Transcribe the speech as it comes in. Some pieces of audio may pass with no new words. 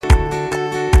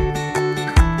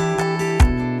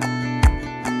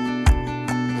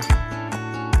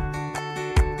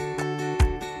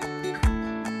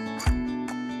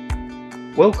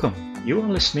Welcome. You are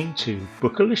listening to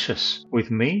Bookylicious with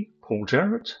me, Paul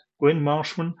Jarrett, Gwyn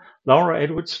Marshman, Laura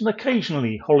Edwards, and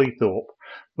occasionally Holly Thorpe.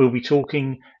 We'll be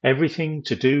talking everything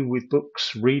to do with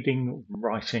books, reading,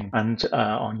 writing. And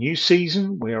our new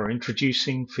season, we are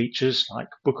introducing features like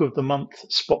Book of the Month,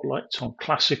 spotlights on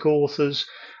classic authors,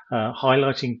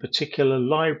 highlighting particular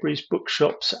libraries,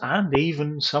 bookshops, and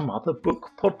even some other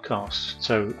book podcasts.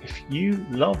 So if you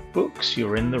love books,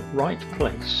 you're in the right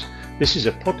place. This is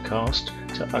a podcast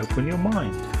to open your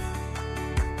mind.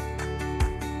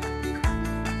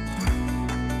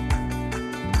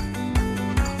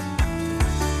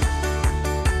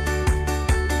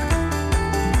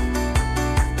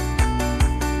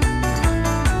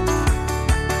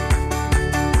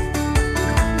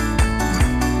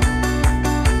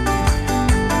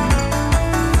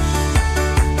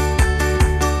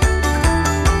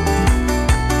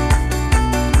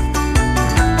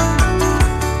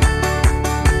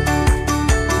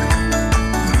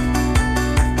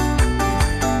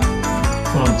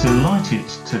 Delighted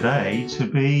today to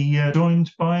be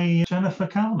joined by Jennifer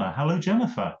Kavanagh. Hello,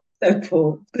 Jennifer. Hello,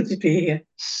 Paul. Good to be here.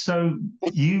 So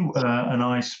you and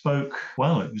I spoke,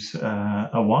 well, it was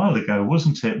a while ago,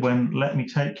 wasn't it, when Let Me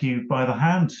Take You by the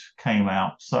Hand came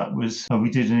out. So that was, we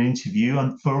did an interview,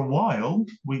 and for a while,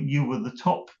 you were the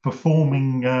top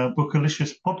performing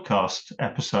Bookylicious podcast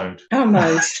episode. How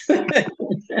nice.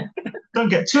 Don't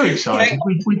get too excited.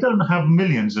 We don't have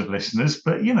millions of listeners,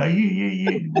 but you know,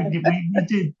 we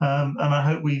did, and I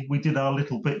hope we did our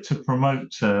little bit to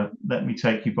promote Let Me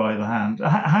Take You by the Hand.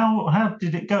 How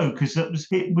did it go? Because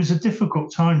it was a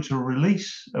difficult time to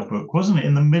release a book, wasn't it?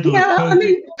 In the middle of COVID. I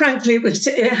mean, frankly,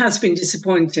 it has been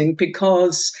disappointing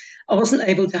because I wasn't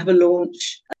able to have a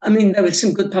launch. I mean, there was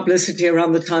some good publicity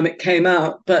around the time it came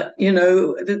out, but you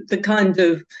know, the kind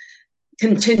of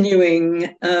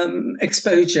continuing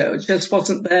exposure just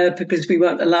wasn't there because we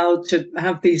weren't allowed to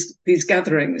have these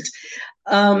gatherings.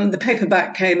 The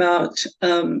paperback came out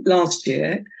last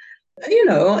year. You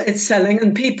know, it's selling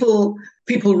and people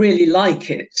really like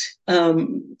it.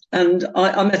 And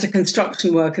I met a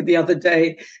construction worker the other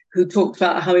day who talked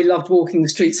about how he loved walking the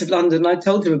streets of London. I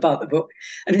told him about the book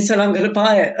and he said, I'm going to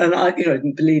buy it. And I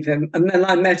didn't believe him. And then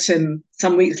I met him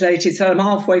some weeks later. He said, I'm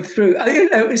halfway through.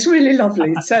 It was really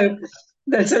lovely. So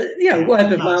there's a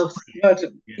word of mouth.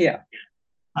 Yeah.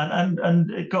 And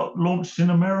it got launched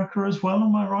in America as well.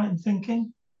 Am I right in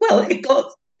thinking? Well,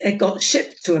 it got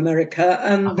shipped to America,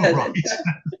 and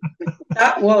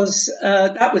that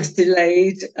was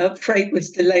delayed. Freight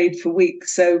was delayed for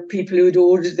weeks, so people who had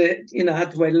ordered it,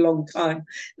 had to wait a long time.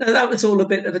 No, that was all a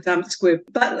bit of a damp squib,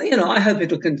 but I hope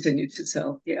it'll continue to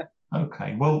sell. Yeah.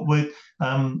 Okay. Well,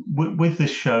 with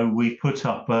this show, we put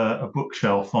up a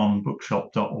bookshelf on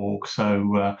bookshop.org.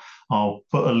 So I'll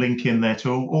put a link in there to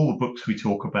all the books we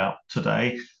talk about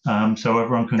today, so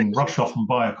everyone can rush off and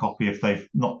buy a copy if they've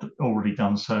not already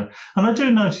done so. And I do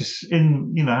notice,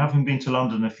 having been to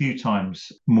London a few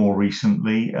times more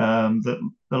recently, that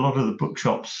a lot of the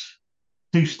bookshops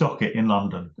do stock it in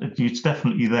London. It's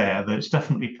definitely there. It's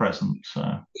definitely present.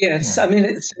 So, yes, yeah. I mean,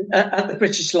 it's at the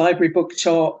British Library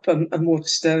Bookshop and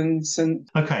Waterstones. And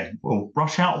okay, well,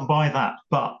 rush out and buy that.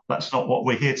 But that's not what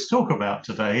we're here to talk about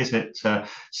today, is it?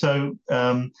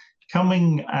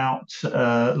 Coming out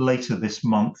later this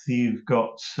month, you've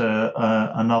got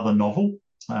another novel.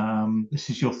 This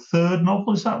is your third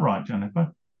novel, is that right,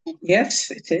 Jennifer? Yes,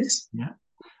 it is. Yeah.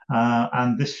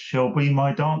 And this shall be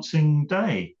my dancing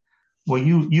day. Well,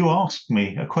 you asked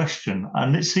me a question,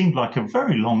 and it seemed like a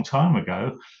very long time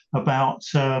ago, about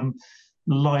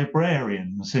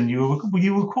librarians, and you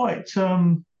were quite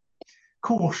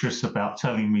cautious about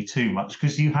telling me too much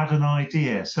because you had an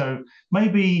idea. So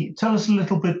maybe tell us a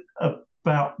little bit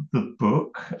about the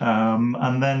book,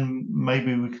 and then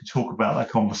maybe we can talk about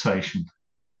that conversation.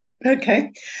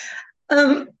 Okay.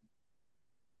 The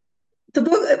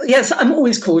book, yes, I'm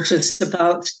always cautious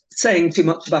about saying too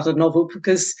much about a novel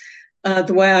because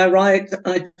the way I write,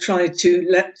 I try to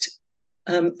let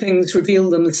things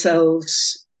reveal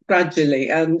themselves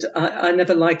gradually, and I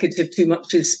never like it if too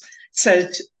much is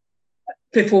said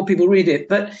before people read it.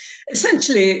 But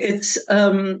essentially, it's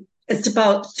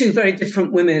about two very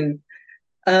different women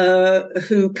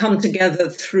who come together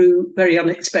through very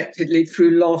unexpectedly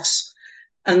through loss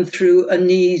and through a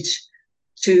need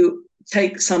to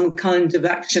take some kind of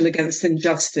action against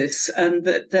injustice, and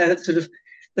that they're sort of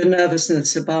the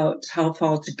nervousness about how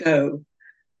far to go.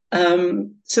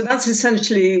 So that's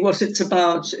essentially what it's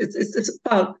about. It's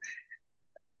about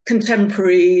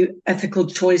contemporary ethical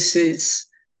choices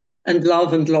and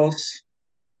love and loss.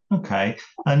 Okay,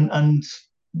 and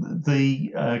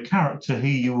the character who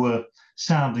you were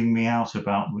sounding me out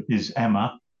about is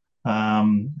Emma,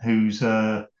 who's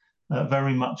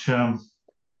very much a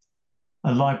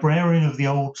librarian of the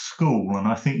old school, and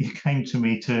I think you came to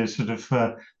me to sort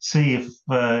of see if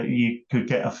you could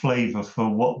get a flavour for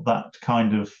what that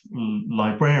kind of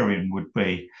librarian would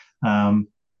be.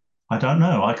 I don't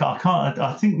know. I can't.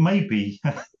 I think maybe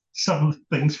some of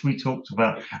the things we talked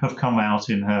about have come out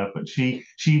in her, but she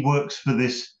works for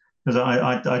this. Because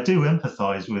I do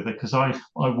empathise with her because I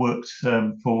worked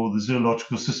for the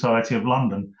Zoological Society of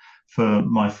London for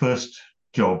my first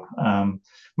job,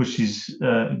 which is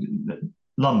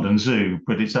London Zoo,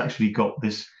 but it's actually got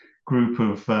this group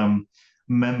of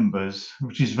members,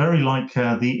 which is very like is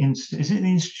it the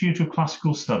Institute of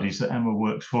Classical Studies that Emma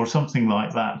works for, or something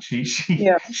like that.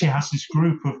 Yeah. She has this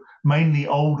group of mainly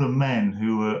older men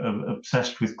who are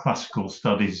obsessed with classical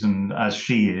studies, and as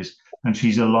she is, and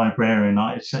she's a librarian.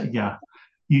 I say, yeah,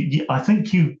 I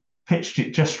think you pitched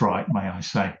it just right, may I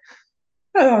say.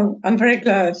 Oh, I'm very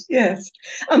glad. Yes.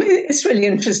 I mean, it's really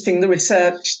interesting, the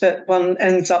research that one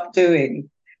ends up doing,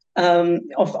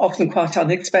 often quite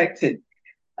unexpected,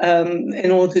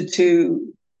 in order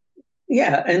to,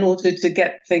 in order to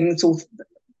get things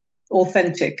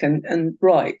authentic and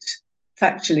right,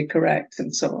 factually correct,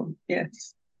 and so on.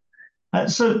 Yes.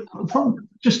 So, from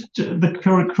just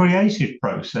the creative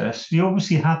process, you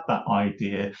obviously had that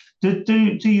idea.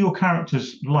 Do your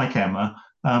characters, like Emma,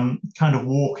 kind of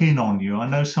walk in on you? I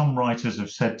know some writers have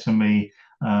said to me,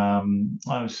 I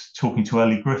was talking to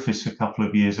Ellie Griffiths a couple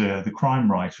of years ago, the crime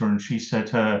writer, and she said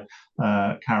her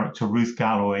character, Ruth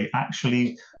Galloway,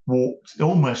 actually walked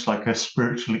almost like a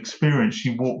spiritual experience.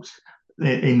 She walked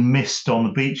in mist on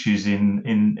the beaches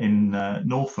in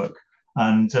Norfolk,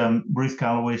 and Ruth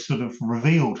Galloway sort of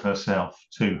revealed herself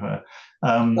to her.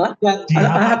 Well, Do you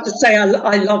have I that? have to say,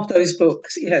 I love those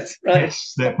books. Yes, right.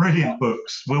 Yes, they're brilliant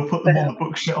books. We'll put them on the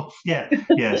bookshelf. Yeah,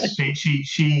 yes.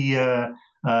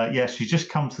 Yes, she's just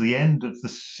come to the end of the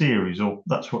series, or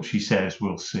that's what she says.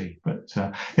 We'll see. But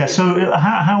yeah, so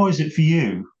how is it for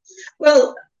you?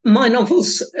 Well, my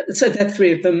novels, so there are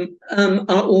three of them,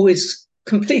 are always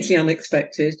completely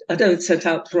unexpected. I don't set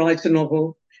out to write a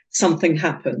novel. Something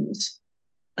happens.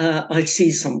 I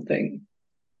see something.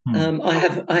 Hmm.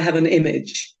 I have an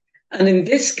image, and in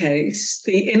this case,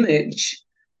 the image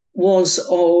was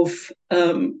of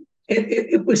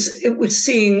it was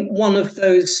seeing one of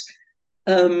those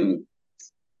um,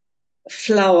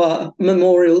 flower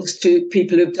memorials to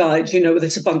people who've died. You know,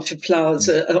 there's a bunch of flowers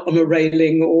on a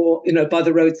railing, or by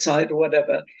the roadside or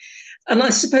whatever. And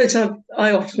I suppose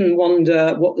I often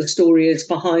wonder what the story is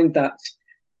behind that,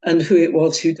 and who it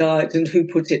was who died and who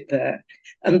put it there.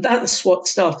 And that's what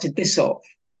started this off.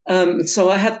 So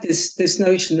I had this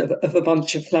notion of a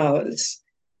bunch of flowers,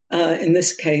 in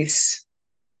this case,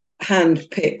 hand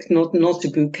picked, not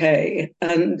a bouquet,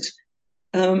 um,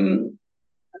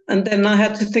 and then I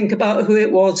had to think about who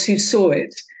it was who saw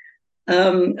it.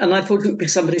 And I thought it would be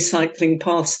somebody cycling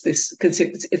past this, because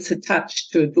it's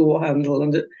attached to a door handle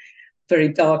and a very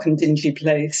dark and dingy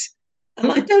place.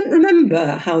 And I don't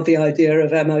remember how the idea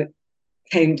of Emma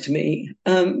came to me,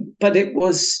 but it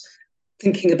was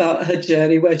thinking about her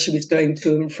journey, where she was going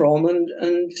to and from,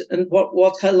 and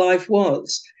what her life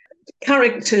was.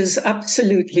 Characters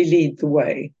absolutely lead the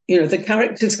way. The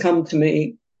characters come to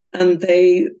me and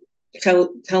they tell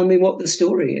me what the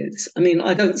story is. I mean,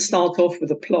 I don't start off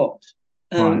with a plot.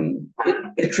 Right.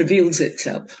 It reveals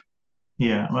itself.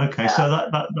 Yeah. Okay. So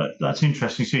that's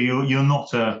interesting. So you're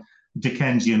not a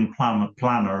Dickensian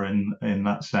planner in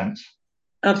that sense.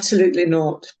 Absolutely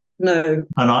not. No.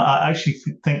 And I actually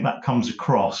think that comes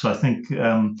across. I think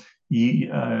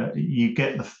you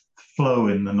get the flow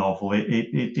in the novel.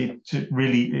 It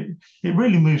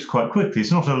really moves quite quickly.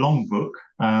 It's not a long book,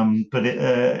 but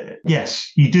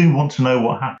yes, you do want to know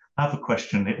what happened. Have a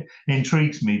question. It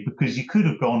intrigues me because you could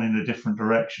have gone in a different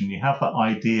direction. You have that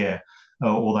idea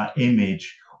or that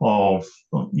image of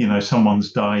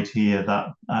someone's died here,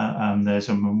 that and there's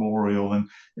a memorial, and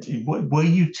were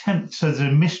you tempted? So there's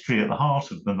a mystery at the heart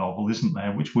of the novel, isn't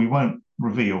there, which we won't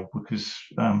reveal because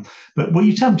but were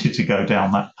you tempted to go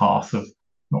down that path of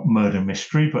not murder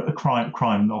mystery but a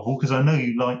crime novel, because I know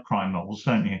you like crime novels,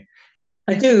 don't you?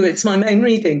 I do. It's my main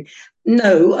reading.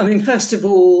 No, I mean, first of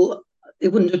all, it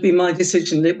wouldn't have been my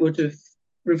decision. It would have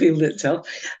revealed itself.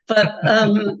 But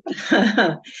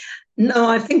no,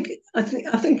 I think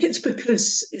it's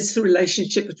because it's the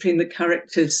relationship between the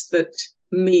characters that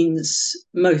means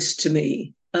most to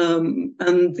me,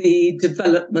 and the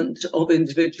development of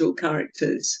individual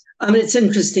characters. I mean, it's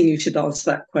interesting you should ask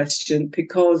that question,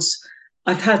 because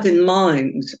I've had in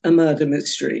mind a murder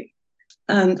mystery,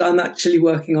 and I'm actually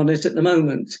working on it at the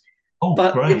moment. Oh,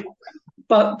 But great.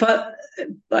 but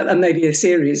maybe a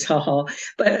series, haha.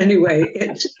 But anyway,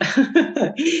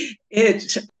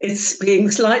 it's being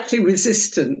slightly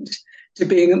resistant to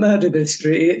being a murder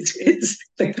mystery. It's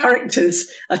the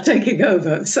characters are taking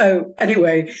over. So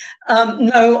anyway,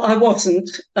 no, I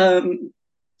wasn't.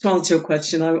 To answer your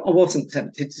question, I wasn't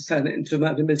tempted to turn it into a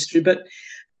murder mystery, but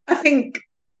I think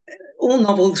all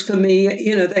novels for me,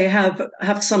 they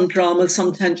have some drama,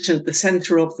 some tension at the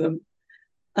centre of them.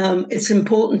 It's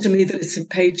important to me that it's a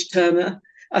page turner.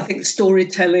 I think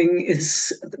storytelling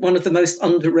is one of the most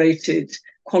underrated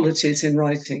qualities in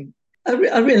writing.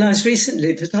 I realised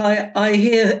recently that I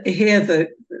hear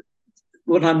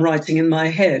what I'm writing in my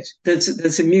head.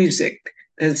 There's a music,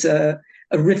 there's a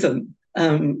rhythm,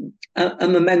 a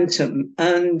momentum,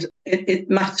 and it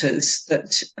matters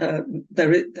that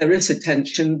there is a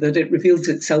tension, that it reveals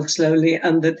itself slowly,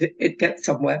 and that it gets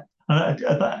somewhere.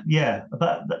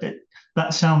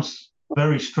 That sounds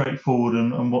very straightforward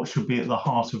and what should be at the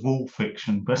heart of all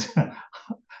fiction, but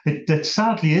it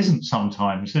sadly isn't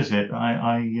sometimes, is it?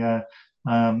 I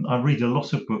read a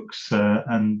lot of books,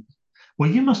 and well,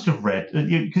 you must have read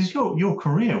because your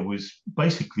career was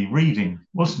basically reading,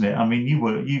 wasn't it? I mean,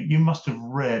 you must have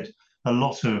read a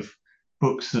lot of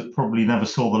books that probably never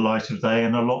saw the light of day,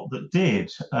 and a lot that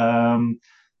did.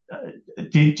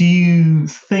 Do you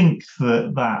think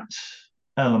that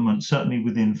element, certainly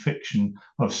within fiction,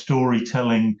 of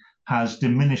storytelling has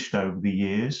diminished over the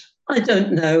years? I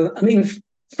don't know. I mean,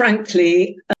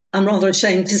 frankly, I'm rather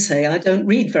ashamed to say I don't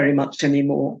read very much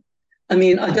anymore. I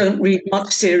mean, I don't read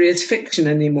much serious fiction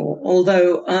anymore,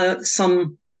 although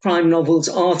some crime novels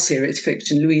are serious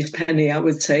fiction. Louise Penny, I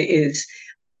would say, is.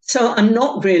 So I'm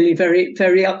not really very,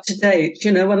 very up to date.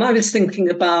 When I was thinking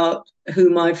about who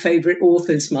my favourite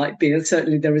authors might be, and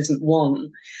certainly there isn't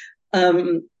one, I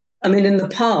mean, in the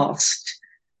past,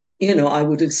 I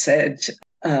would have said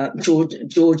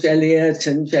George Eliot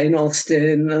and Jane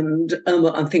Austen, and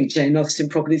I think Jane Austen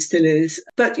probably still is.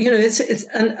 But it's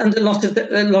and a lot of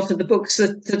the books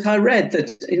that I read,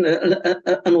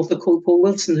 that an author called Paul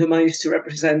Wilson, whom I used to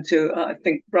represent, who I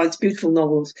think writes beautiful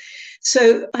novels.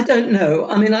 So I don't know.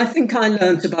 I mean, I think I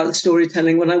learned about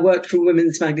storytelling when I worked for a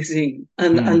women's magazine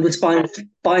and was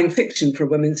buying fiction for a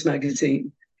women's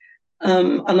magazine,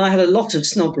 and I had a lot of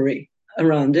snobbery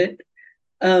around it.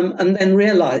 And then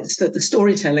realized that the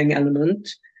storytelling element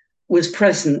was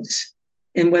present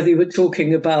in whether you were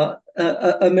talking about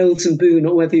a Mills and Boon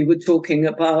or whether you were talking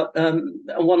about a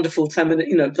wonderful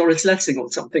feminine, Doris Lessing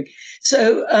or something.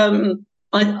 So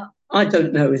I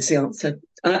don't know is the answer.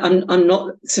 I'm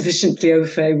not sufficiently au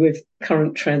fait with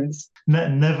current trends.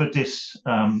 Never diss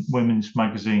women's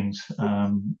magazines.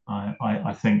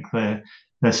 I think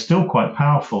they're still quite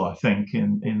powerful, I think,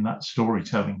 in that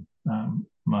storytelling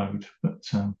mode. But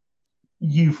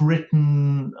you've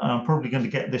written, I'm probably going to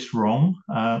get this wrong,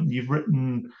 you've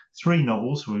written 3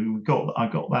 novels. I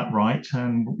got that right,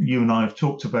 and you and I have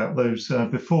talked about those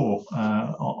before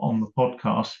on the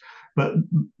podcast. But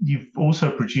you've also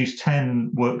produced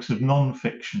 10 works of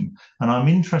non-fiction, and I'm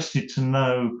interested to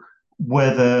know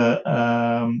whether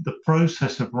the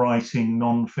process of writing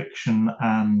non-fiction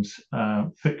and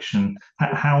fiction,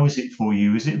 how is it for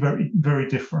you? Is it very, very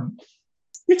different?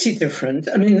 Pretty different.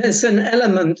 I mean, there's an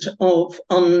element of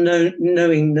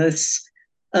unknowingness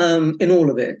in all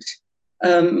of it.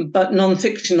 But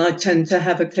non-fiction, I tend to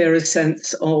have a clearer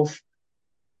sense of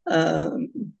the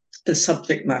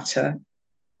subject matter,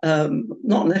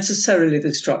 not necessarily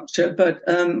the structure, but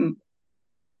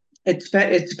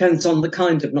it depends on the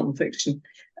kind of non-fiction.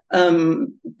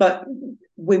 But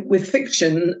with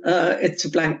fiction, it's a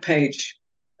blank page,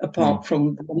 apart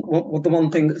from the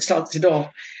one thing that starts it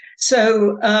off.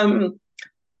 So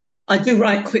I do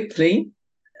write quickly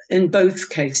in both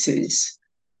cases,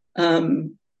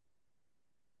 and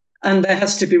there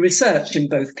has to be research in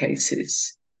both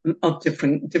cases of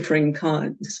differing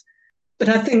kinds. But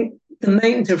I think the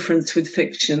main difference with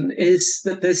fiction is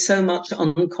that there's so much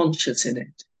unconscious in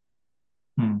it.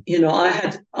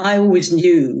 I always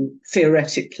knew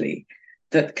theoretically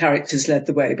that characters led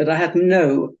the way, but I had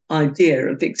no idea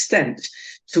of the extent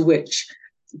to which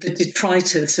the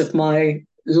detritus of my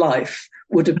life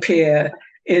would appear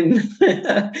in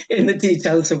in the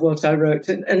details of what I wrote.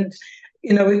 And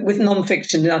with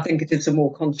non-fiction, I think it is a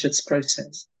more conscious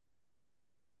process.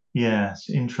 Yes,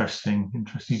 interesting.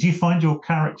 Do you find your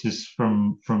characters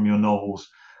from your novels,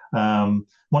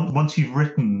 once you've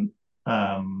written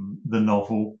the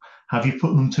novel, have you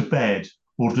put them to bed,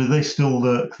 or do they still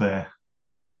lurk there?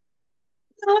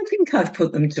 No, I think I've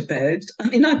put them to bed. I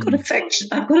mean, I've got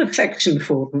affection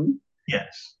for them.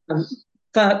 Yes.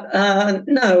 But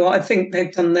no, I think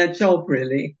they've done their job,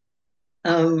 really.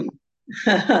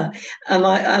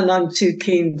 I'm too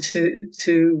keen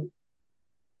to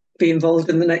be involved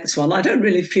in the next one. I don't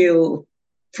really feel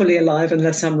fully alive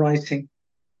unless I'm writing.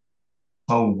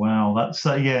 Oh wow, that's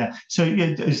yeah. So yeah,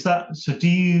 is that so? Do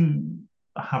you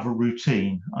have a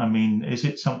routine? I mean, is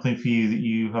it something for you that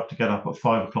you have to get up at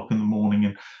 5 o'clock in the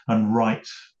morning and write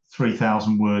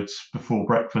 3,000 words before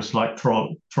breakfast, like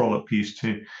Trollope used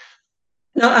to?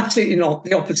 No, absolutely not.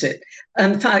 The opposite.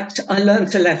 In fact, I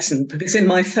learned a lesson because in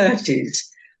my 30s,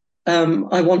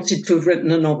 I wanted to have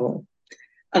written a novel.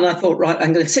 And I thought, right,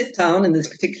 I'm going to sit down in this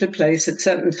particular place at a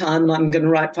certain time and I'm going to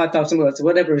write 5,000 words or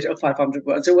whatever, or 500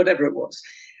 words or whatever it was.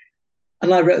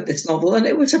 And I wrote this novel and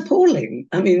it was appalling.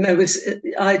 I mean,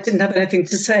 I didn't have anything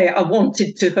to say. I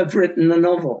wanted to have written a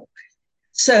novel.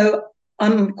 So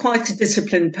I'm quite a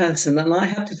disciplined person and I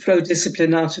have to throw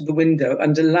discipline out of the window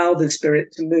and allow the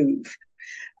spirit to move.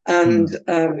 And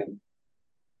Hmm.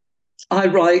 I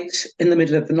write in the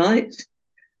middle of the night.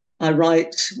 I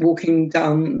write walking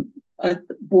down,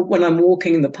 when I'm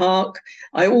walking in the park.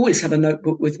 I always have a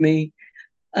notebook with me,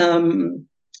 and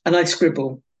I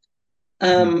scribble.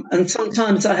 Hmm. And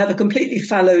sometimes I have a completely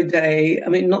fallow day. I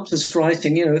mean, not just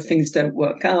writing, things don't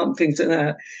work out, things are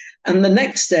there. And the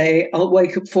next day, I'll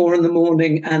wake up 4 in the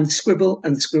morning and scribble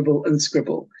and scribble and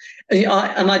scribble.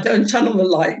 And I don't turn on the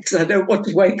lights. I don't want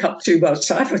to wake up too much.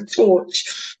 So I have a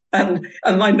torch and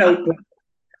my notebook.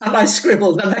 And I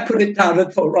scribbled and I put it down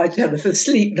and thought, right, Jennifer,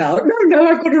 sleep now. No,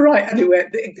 I've got to write anyway.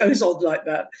 It goes on like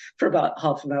that for about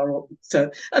half an hour or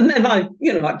so. And then I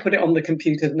put it on the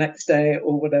computer the next day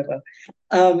or whatever.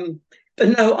 But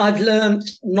no, I've learned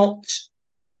not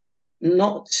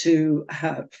to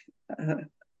have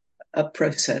a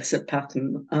process, a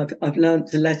pattern. I've learned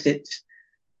to let it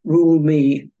rule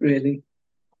me, really.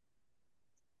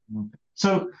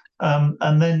 So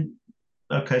and then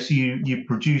okay, so you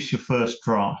produce your first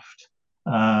draft.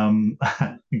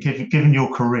 Given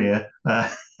your career,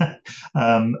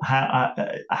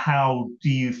 how do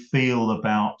you feel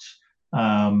about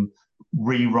um,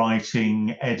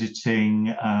 rewriting,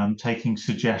 editing, taking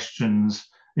suggestions?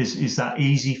 Is that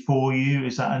easy for you?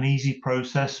 Is that an easy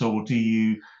process, or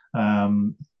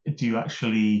um, do you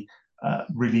actually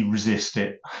really resist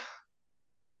it?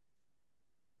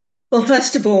 Well,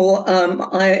 first of all,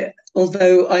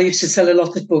 although I used to sell a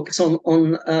lot of books on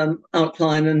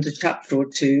outline and a chapter or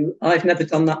two, I've never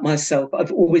done that myself.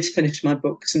 I've always finished my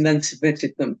books and then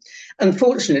submitted them.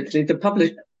 Unfortunately, the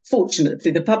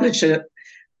publisher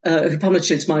who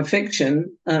publishes my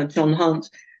fiction, John Hunt,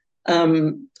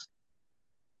 um,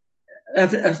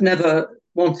 have never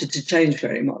wanted to change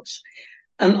very much.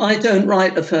 And I don't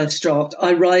write a first draft.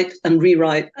 I write and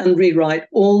rewrite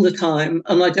all the time.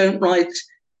 And I don't write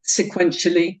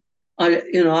sequentially.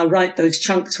 I write those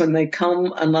chunks when they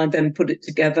come and I then put it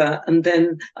together. And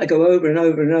then I go over and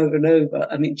over and over and over.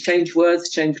 I mean, change words,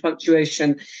 change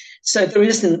punctuation. So there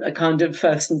isn't a kind of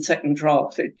first and second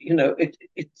draft. It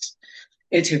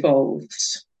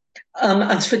evolves.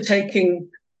 As for taking,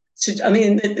 I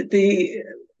mean,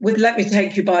 with Let Me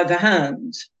Take You by the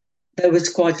Hand, there was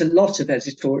quite a lot of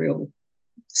editorial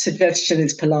suggestion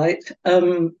is polite.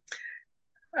 And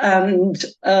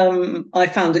I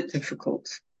found it difficult.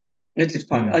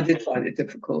 Hmm. I did find it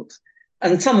difficult.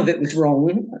 And some of it was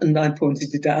wrong, and I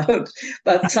pointed it out.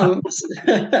 But some,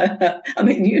 I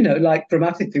mean, like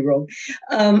grammatically wrong.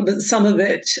 But some of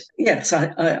it, yes,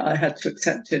 I had to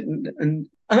accept it, and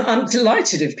I'm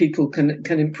delighted if people can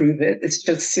improve it. It's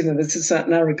just, there's a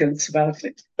certain arrogance about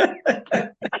it.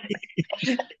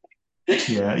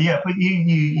 Yeah, yeah, but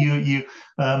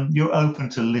you're open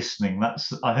to listening.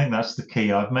 I think that's the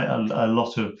key. I've met a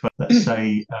lot of let's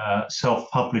say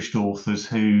self-published authors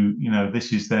who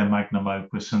this is their magnum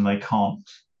opus and they can't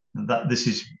that this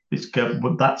is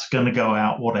that's going to go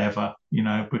out whatever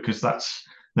because that's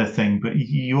their thing. But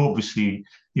you obviously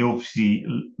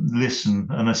listen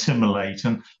and assimilate,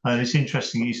 and it's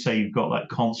interesting you say you've got that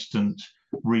constant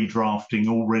redrafting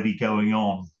already going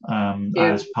on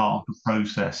Yeah. as part of the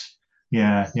process.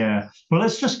 Yeah, yeah. Well,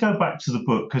 let's just go back to the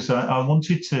book because I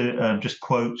wanted to just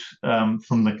quote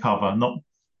from the cover. Not,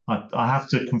 I have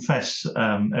to confess,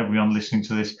 everyone listening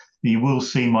to this, you will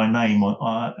see my name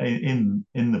in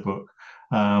the book,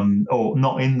 or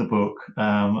not in the book,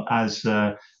 as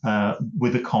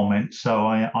with a comment. So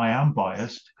I am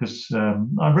biased because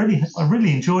I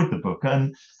really enjoyed the book,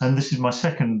 and this is my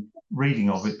second reading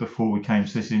of it before we came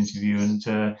to this interview, and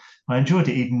I enjoyed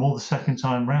it even more the second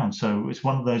time round. So it's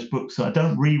one of those books that I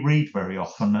don't reread very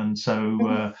often, and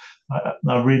so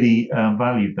I really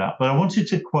valued that. But I wanted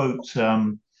to quote,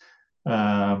 well,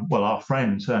 our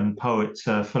friend and poet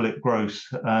Philip Gross,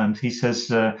 and he says,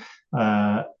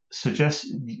 suggests,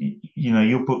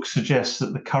 your book suggests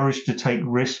that the courage to take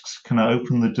risks can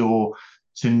open the door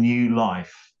to new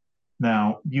life.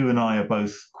 Now, you and I are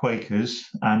both Quakers,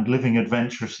 and living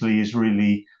adventurously is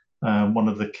really one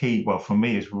of the key, well, for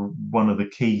me, is one of the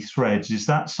key threads. Is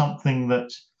that something that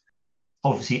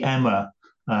obviously Emma,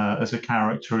 as a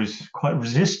character, is quite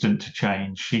resistant to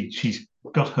change? She's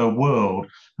got her world.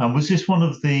 And was this one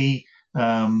of the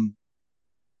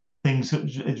things that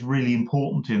is really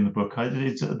important in the book?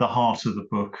 It's at the heart of the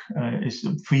book. Is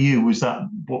for you, was that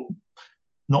what?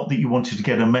 Not that you wanted to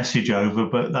get a message over,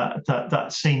 but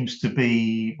that seems to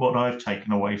be what I've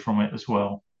taken away from it as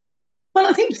well. Well,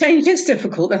 I think change is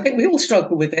difficult. I think we all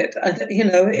struggle with it.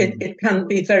 It can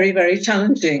be very, very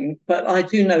challenging. But I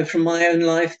do know from my own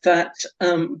life that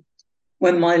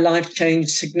when my life changed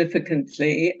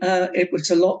significantly, it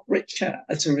was a lot richer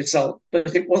as a result.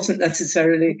 But it wasn't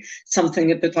necessarily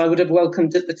something that I would have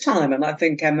welcomed at the time. And I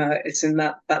think Emma is in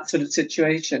that sort of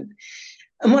situation.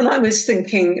 And when I was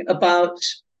thinking about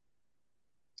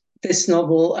this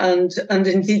novel and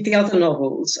indeed the other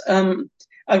novels,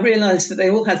 I realized that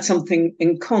they all had something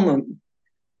in common.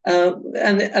 And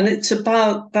it's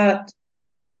about that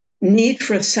need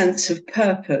for a sense of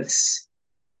purpose,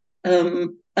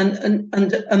 and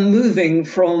moving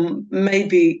from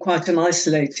maybe quite an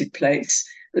isolated place,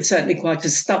 but certainly quite a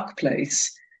stuck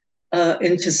place,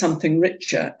 into something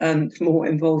richer and more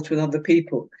involved with other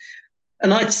people.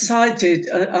 And I decided,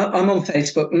 I'm on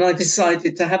Facebook, and I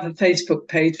decided to have a Facebook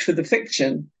page for the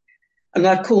fiction. And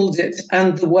I called it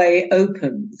 "And the Way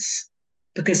Opens,"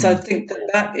 because I think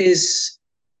that is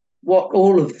what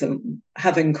all of them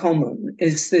have in common,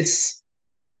 is this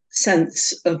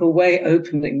sense of a way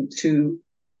opening to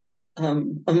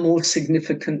a more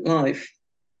significant life.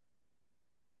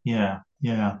 Yeah,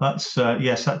 that's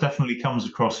yes, that definitely comes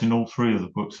across in all three of the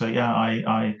books. So yeah,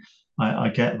 I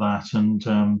get that, and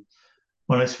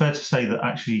well, it's fair to say that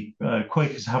actually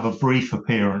Quakers have a brief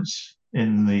appearance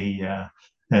in the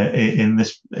in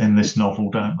this novel,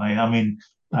 don't they? I mean,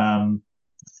 um,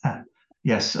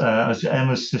 yes, as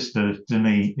Emma's sister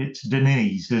Denise, it's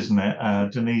Denise, isn't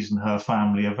it? Denise and her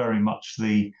family are very much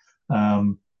the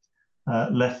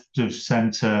left of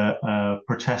centre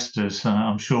protesters.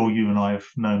 I'm sure you and I have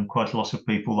known quite a lot of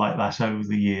people like that over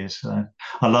the years.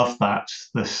 I love that,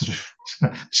 the sort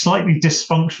of slightly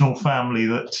dysfunctional family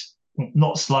that's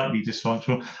not slightly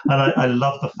dysfunctional. And I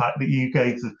love the fact that you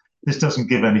gave this doesn't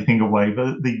give anything away,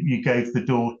 but you gave the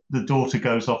daughter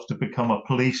goes off to become a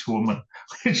policewoman,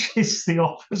 which is the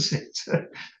opposite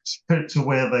to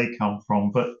where they come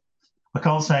from. But I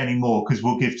can't say any more because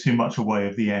we'll give too much away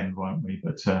of the end, won't we?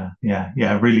 But yeah,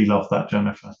 I really love that,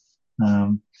 Jennifer.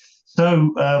 Um,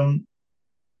 so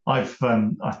I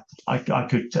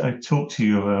could talk to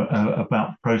you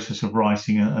about the process of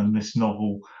writing and this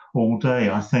novel all day.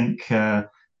 I think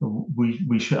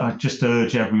we should. I just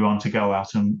urge everyone to go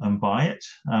out and buy it.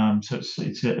 So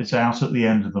it's out at the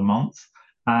end of the month,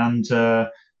 and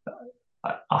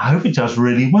I hope it does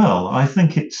really well. I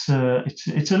think it's a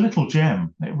little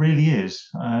gem. It really is.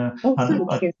 Oh, And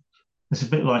thank you. it's a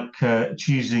bit like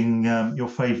choosing your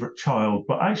favourite child.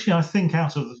 But actually, I think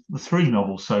out of the three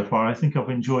novels so far, I think I've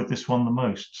enjoyed this one the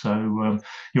most. So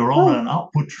you're on Oh, an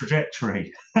upward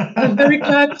trajectory. I'm very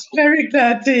glad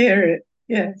to hear it.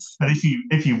 Yes. And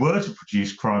if you were to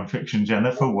produce crime fiction,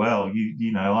 Jennifer, well,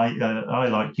 you know, I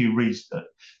like you read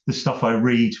the stuff I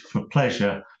read for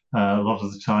pleasure. A lot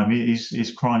of the time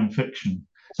is crime fiction.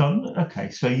 So okay,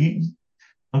 so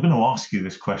I'm going to ask you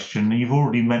this question. You've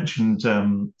already mentioned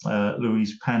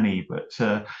Louise Penny, but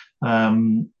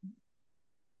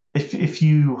if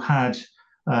you had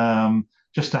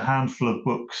just a handful of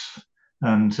books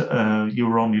and you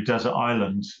were on your desert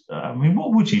island, I mean,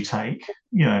 what would you take?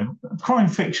 You know, crime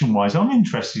fiction wise, I'm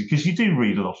interested because you do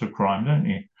read a lot of crime, don't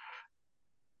you?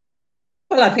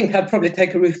 Well, I think I'd probably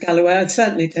take a Ruth Galloway. I'd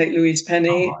certainly take Louise All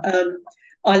Penny. right.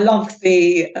 I love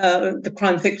the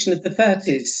crime fiction of the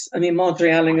 30s. I mean,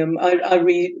 Marjorie Allingham. I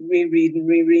reread and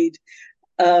reread,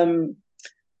 um,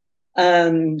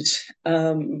 and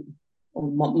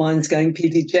mine's going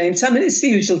P.D. James. I mean, it's the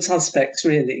usual suspects,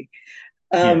 really.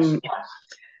 Yes. Um,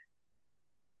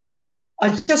 I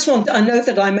know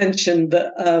that I mentioned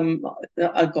that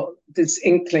I got this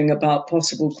inkling about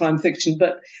possible crime fiction,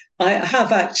 but I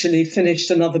have actually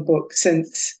finished another book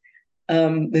since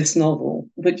this novel,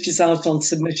 which is out on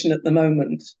submission at the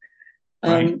moment,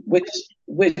 Right.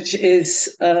 which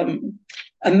is a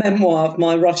memoir of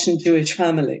my Russian Jewish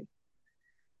family.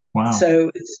 Wow.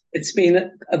 So it's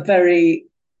been a very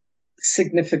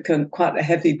significant, quite a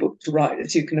heavy book to write,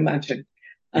 as you can imagine.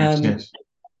 Yes. Um, Yes.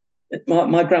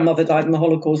 my grandmother died in the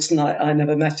Holocaust, and I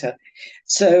never met her.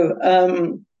 So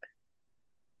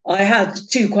I had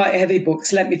two quite heavy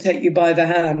books, Let Me Take You by the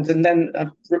Hand, and then I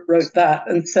wrote that.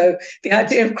 And so the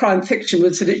idea of crime fiction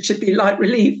was that it should be light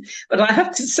relief. But I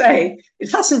have to say,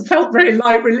 it hasn't felt very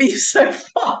light relief so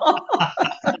far.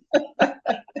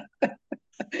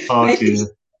 Oh maybe, dear.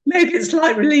 maybe it's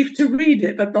light relief to read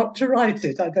it, but not to write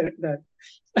it. I don't know.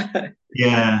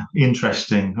 Yeah,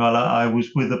 interesting. Well, I was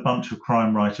with a bunch of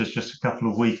crime writers just a couple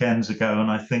of weekends ago,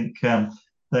 and I think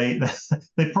they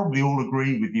they probably all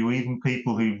agree with you. Even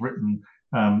people who've written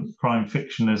crime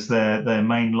fiction as their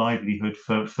main livelihood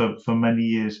for many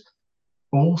years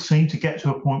all seem to get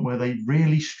to a point where they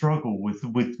really struggle with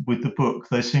the book.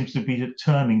 There seems to be a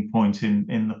turning point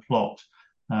in the plot.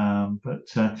 Yeah,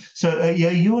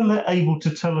 you were able to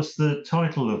tell us the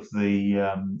title of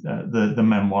the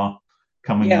memoir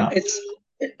coming Yeah, out. it's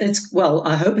well,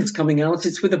 I hope it's coming out.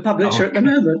 It's with a publisher at the Okay.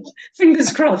 moment.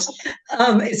 Fingers crossed.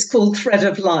 It's called Thread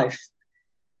of Life,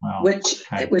 Wow. which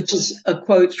Okay. which is a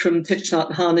quote from Thich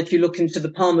Nhat Hanh. If you look into the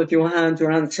palm of your hand,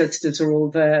 your ancestors are all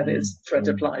there. Mm, There's Thread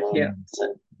of mm, Life. Yeah. mm.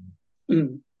 So,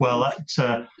 mm, Well,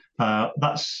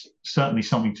 that's certainly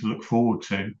something to look forward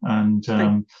to, and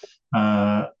thank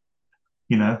uh,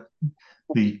 you know,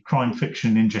 the crime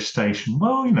fiction in gestation.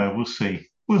 Well, we'll see.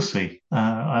 We'll see.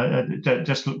 I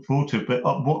just look forward to it. But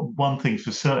what one thing's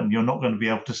for certain, you're not going to be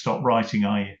able to stop writing,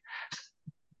 are you?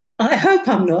 I hope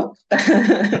I'm not.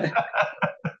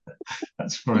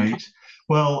 That's great.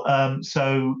 Well, as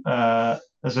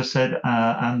I said,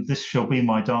 and this shall be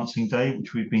my dancing day,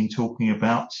 which we've been talking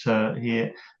about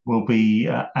here, will be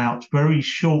out very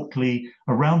shortly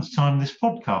around the time this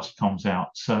podcast comes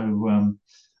out. So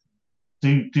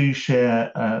do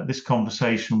share this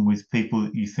conversation with people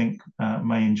that you think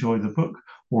may enjoy the book,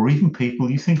 or even people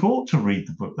you think ought to read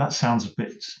the book. That sounds a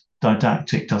bit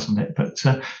didactic, doesn't it? But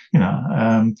I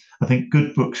think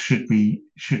good books should be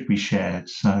shared.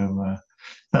 So.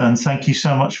 And thank you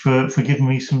so much for giving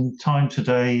me some time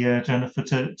today, Jennifer,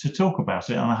 to talk about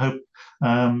it. And I hope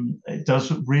it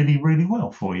does really, really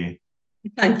well for you.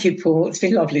 Thank you, Paul. It's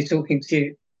been lovely talking to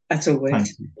you, as Thank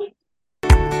always. you.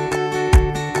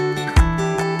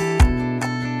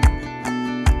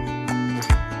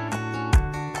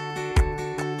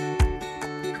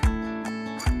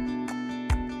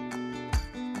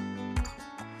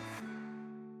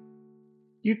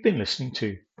 You've been listening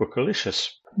to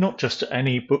Bookylicious, not just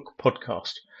any book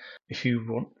podcast. If you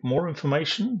want more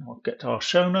information or get our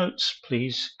show notes,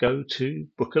 please go to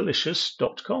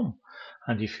bookylicious.com.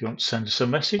 And if you want to send us a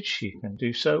message, you can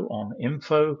do so on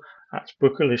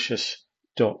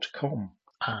info@bookylicious.com.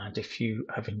 And if you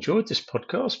have enjoyed this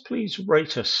podcast, please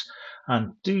rate us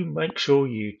and do make sure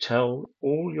you tell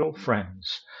all your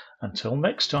friends. Until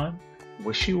next time,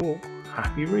 wish you all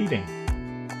happy reading.